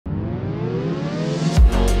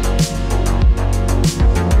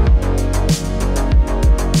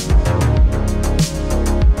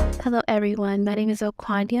everyone, my name is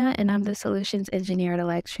Okwanya and I'm the Solutions Engineer at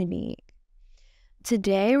ElectroNeek.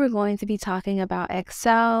 Today we're going to be talking about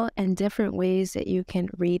Excel and different ways that you can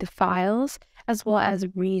read files as well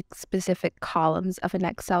as read specific columns of an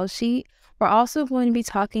Excel sheet. We're also going to be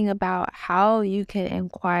talking about how you can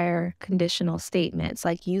inquire conditional statements,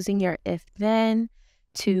 like using your if-then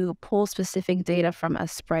to pull specific data from a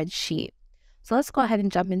spreadsheet. So let's go ahead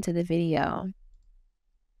and jump into the video.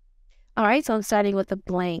 All right, so I'm starting with a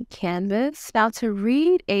blank canvas. Now to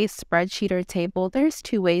read a spreadsheet or table, there's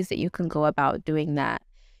two ways that you can go about doing that.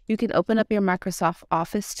 You can open up your Microsoft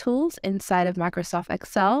Office tools inside of Microsoft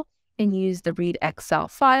Excel and use the Read Excel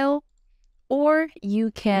file, or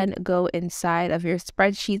you can go inside of your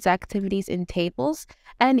spreadsheets activities in tables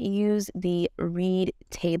and use the Read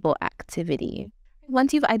Table activity.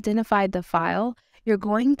 Once you've identified the file, you're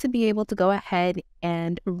going to be able to go ahead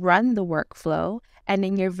and run the workflow, and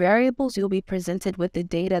in your variables, you'll be presented with the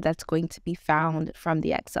data that's going to be found from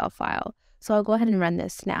the Excel file. So I'll go ahead and run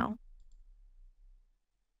this now.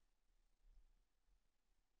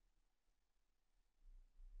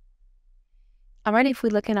 All right, if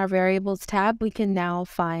we look in our variables tab, we can now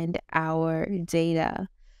find our data.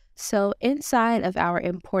 So inside of our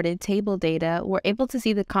imported table data, we're able to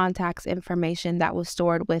see the contacts information that was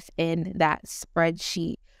stored within that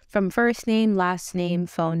spreadsheet, from first name, last name,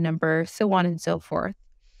 phone number, so on and so forth.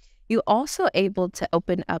 You're also able to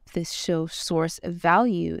open up this Show Source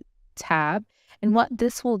Value tab, and what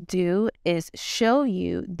this will do is show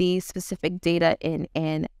you the specific data in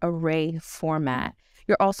an array format.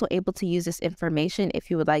 You're also able to use this information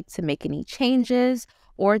if you would like to make any changes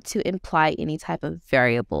or to imply any type of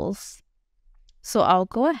variables. So I'll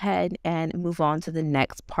go ahead and move on to the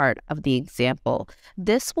next part of the example.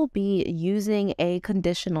 This will be using a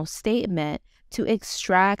conditional statement to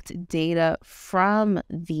extract data from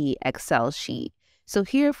the Excel sheet. So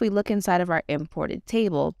here, if we look inside of our imported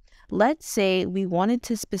table, let's say we wanted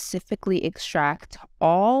to specifically extract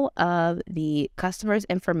all of the customer's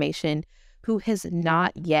information who has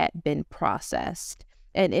not yet been processed.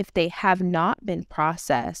 And if they have not been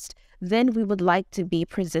processed, then we would like to be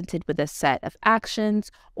presented with a set of actions,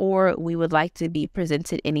 or we would like to be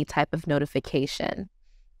presented any type of notification.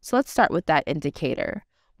 So let's start with that indicator.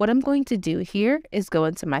 What I'm going to do here is go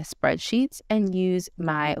into my spreadsheets and use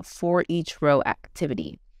my for each row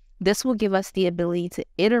activity. This will give us the ability to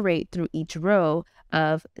iterate through each row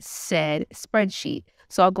of said spreadsheet.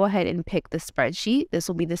 So I'll go ahead and pick the spreadsheet. This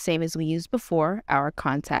will be the same as we used before, our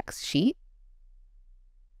contacts sheet.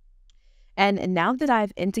 And now that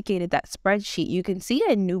I've indicated that spreadsheet, you can see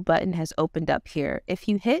a new button has opened up here. If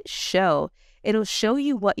you hit show, it'll show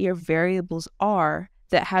you what your variables are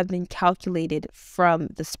that have been calculated from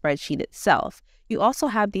the spreadsheet itself. You also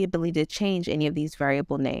have the ability to change any of these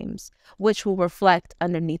variable names, which will reflect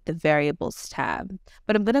underneath the variables tab.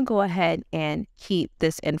 But I'm going to go ahead and keep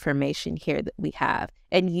this information here that we have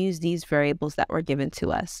and use these variables that were given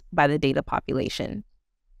to us by the data population.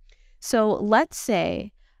 So let's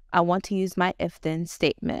say I want to use my if-then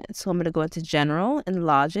statement. So I'm going to go into General and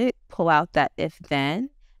Logic, pull out that if-then,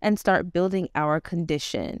 and start building our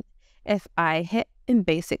condition. If I hit in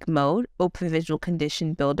basic mode, open Visual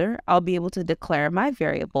Condition Builder, I'll be able to declare my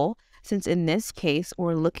variable, since in this case,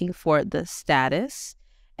 we're looking for the status,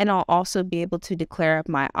 and I'll also be able to declare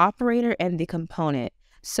my operator and the component.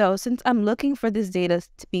 So since I'm looking for this data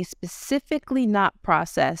to be specifically not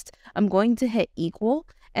processed, I'm going to hit equal,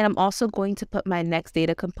 and I'm also going to put my next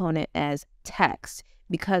data component as text,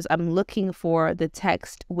 because I'm looking for the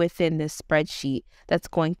text within this spreadsheet that's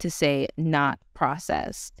going to say not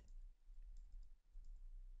processed.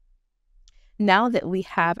 Now that we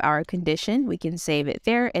have our condition, we can save it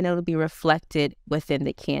there and it'll be reflected within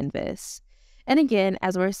the canvas. And again,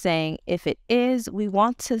 as we're saying, if it is, we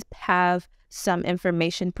want to have some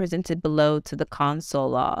information presented below to the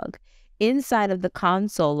console log. Inside of the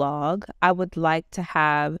console log, I would like to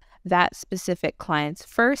have that specific client's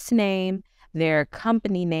first name, their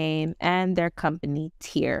company name, and their company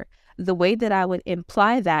tier. The way that I would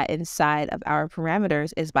imply that inside of our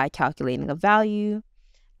parameters is by calculating a value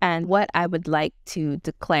and what I would like to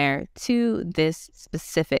declare to this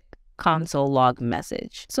specific console log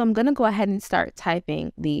message. So I'm going to go ahead and start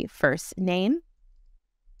typing the first name.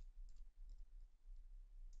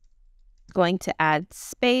 Going to add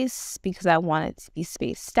space because I want it to be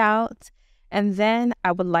spaced out. And then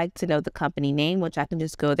I would like to know the company name, which I can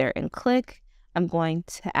just go there and click. I'm going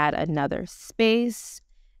to add another space.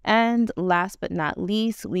 And last but not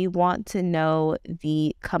least, we want to know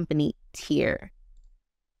the company tier.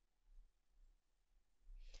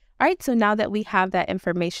 All right, so now that we have that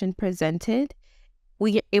information presented,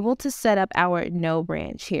 we are able to set up our no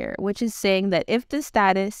branch here, which is saying that if the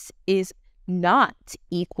status is not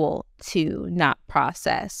equal to not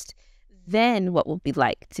processed, then what would we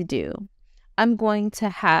like to do? I'm going to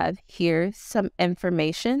have here some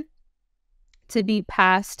information to be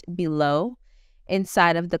passed below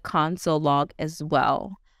inside of the console log as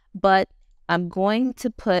well. But I'm going to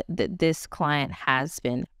put that this client has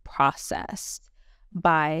been processed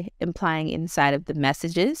by implying inside of the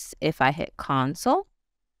messages. If I hit console,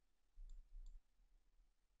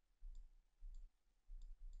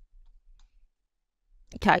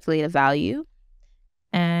 calculate a value,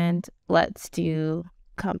 and let's do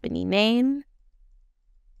company name,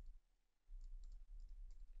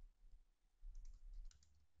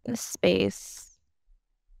 space,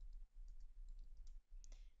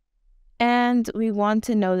 and we want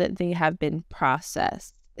to know that they have been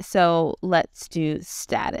processed. So let's do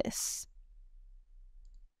status.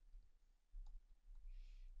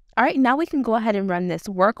 All right, now we can go ahead and run this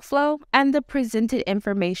workflow, and the presented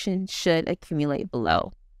information should accumulate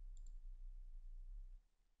below.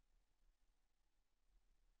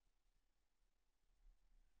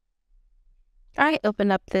 All right,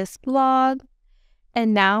 open up this blog,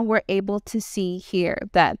 and now we're able to see here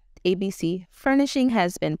that ABC Furnishing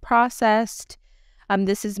has been processed.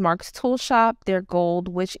 This is Mark's Tool Shop. They're gold,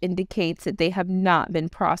 which indicates that they have not been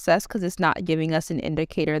processed because it's not giving us an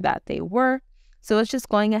indicator that they were. So it's just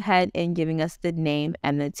going ahead and giving us the name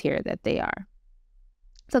and the tier that they are.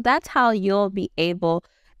 So that's how you'll be able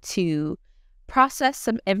to process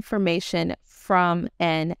some information from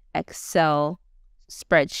an Excel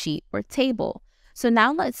spreadsheet or table. So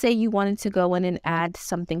now let's say you wanted to go in and add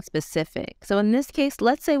something specific. So in this case,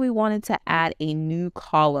 let's say we wanted to add a new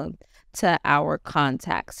column to our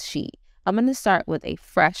contacts sheet. I'm going to start with a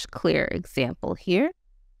fresh, clear example here.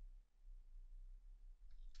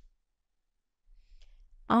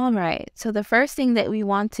 All right, so the first thing that we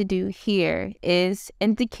want to do here is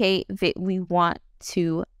indicate that we want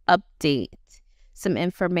to update some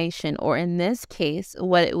information, or in this case,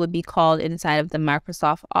 what it would be called inside of the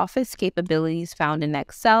Microsoft Office capabilities found in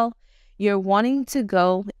Excel. You're wanting to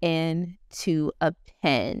go in to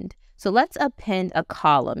append. So let's append a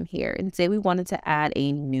column here and say we wanted to add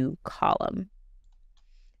a new column.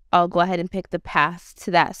 I'll go ahead and pick the path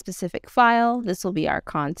to that specific file. This will be our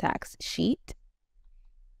contacts sheet.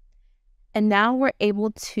 And now we're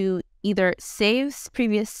able to either save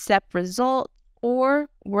previous step result, or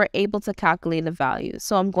we're able to calculate a value.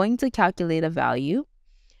 So I'm going to calculate a value.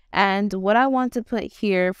 And what I want to put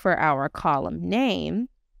here for our column name,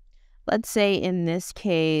 let's say in this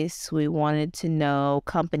case, we wanted to know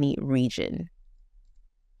company region.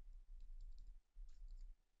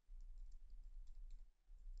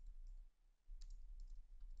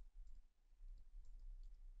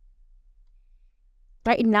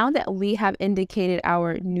 Right now that we have indicated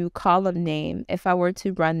our new column name, if I were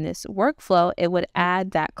to run this workflow, it would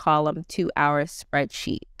add that column to our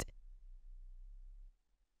spreadsheet.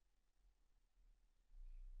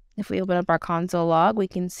 If we open up our console log, we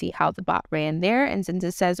can see how the bot ran there. And since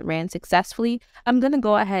it says ran successfully, I'm going to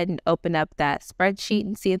go ahead and open up that spreadsheet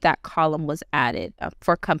and see if that column was added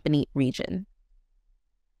for company region.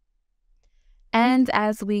 And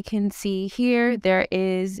as we can see here, there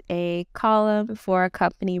is a column for a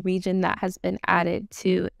company region that has been added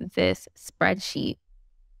to this spreadsheet.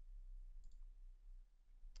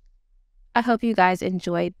 I hope you guys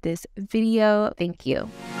enjoyed this video. Thank you.